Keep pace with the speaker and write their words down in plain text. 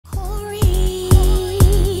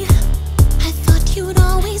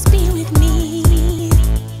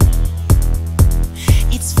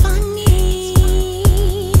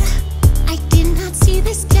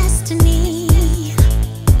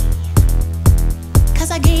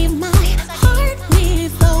I gave my heart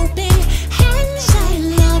with open hands. I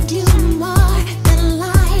loved you more than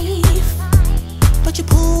life, but you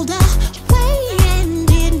pulled away and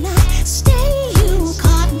did not stay. You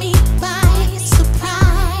caught me by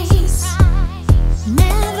surprise.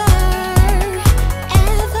 Never,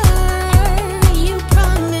 ever, you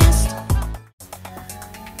promised.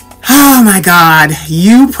 Oh my God,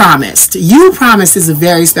 You Promised. You Promised is a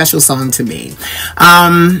very special song to me.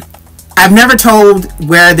 I've never told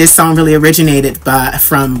where this song really originated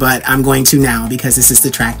from, but I'm going to now because this is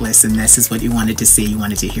the track list and this is what you wanted to see. You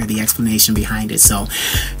wanted to hear the explanation behind it. So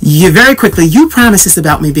very quickly, You Promised is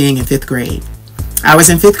about me being in 5th grade. I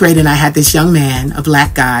was in 5th grade and I had this young man, a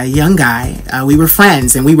black guy, young guy. We were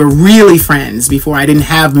friends and we were really friends before I didn't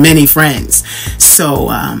have many friends.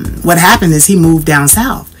 So what happened is he moved down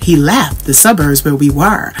south. He left the suburbs where we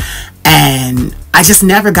were. And I just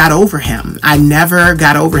never got over him. I never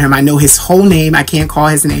got over him. I know his whole name. I can't call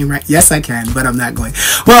his name right. Yes, I can, but I'm not going.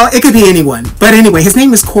 Well, it could be anyone. But anyway, his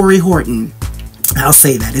name was Corey Horton. I'll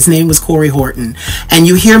say that. His name was Corey Horton. And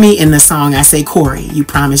you hear me in the song, I say, Corey, you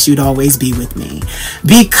promised you'd always be with me.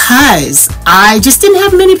 Because I just didn't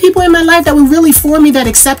have many people in my life that were really for me, that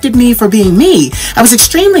accepted me for being me. I was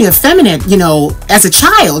extremely effeminate, you know, as a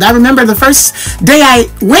child. I remember the first day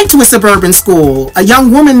I went to a suburban school, a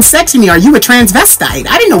young woman said to me, are you a transvestite?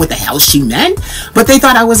 I didn't know what the hell she meant, but they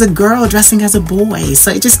thought I was a girl dressing as a boy.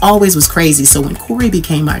 So it just always was crazy. So when Corey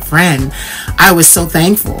became my friend, I was so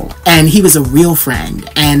thankful. And he was a real friend,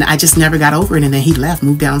 and I just never got over it. And then he left,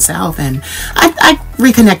 moved down south, and I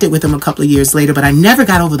reconnected with him a couple of years later, but I never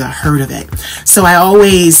got over the hurt of it. So I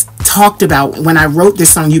always talked about, when I wrote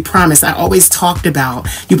this song, You Promised, I always talked about,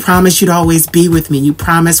 you promised you'd always be with me, you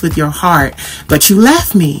promised with your heart, but you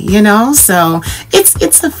left me, you know. So it's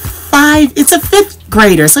a 5th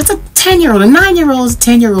grader, so it's a 10-year-old, a 9-year-old,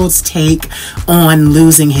 10-year-old's take on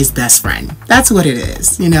losing his best friend. That's what it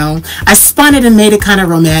is, you know. I spun it and made it kind of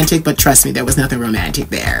romantic, but trust me, there was nothing romantic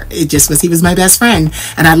there. It just was, he was my best friend,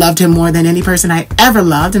 and I loved him more than any person I ever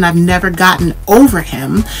loved, and I've never gotten over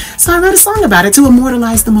him. So I wrote a song about it to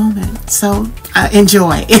immortalize the moment. So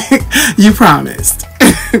enjoy. You Promised.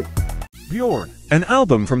 Bjorn, an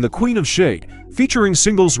album from the Queen of Shade, featuring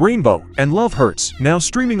singles Rainbow and Love Hurts, now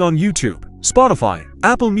streaming on YouTube, Spotify,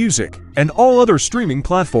 Apple Music, and all other streaming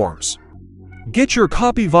platforms. Get your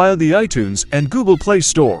copy via the iTunes and Google Play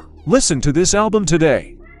Store. Listen to this album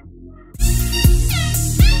today.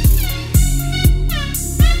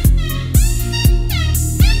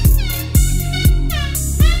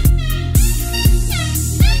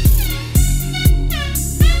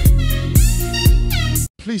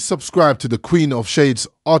 Please subscribe to the Queen of Shade's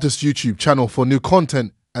artist YouTube channel for new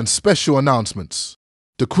content and special announcements.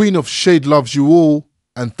 The Queen of Shade loves you all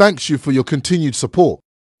and thanks you for your continued support.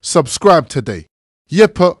 Subscribe today.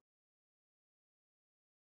 Yeppa.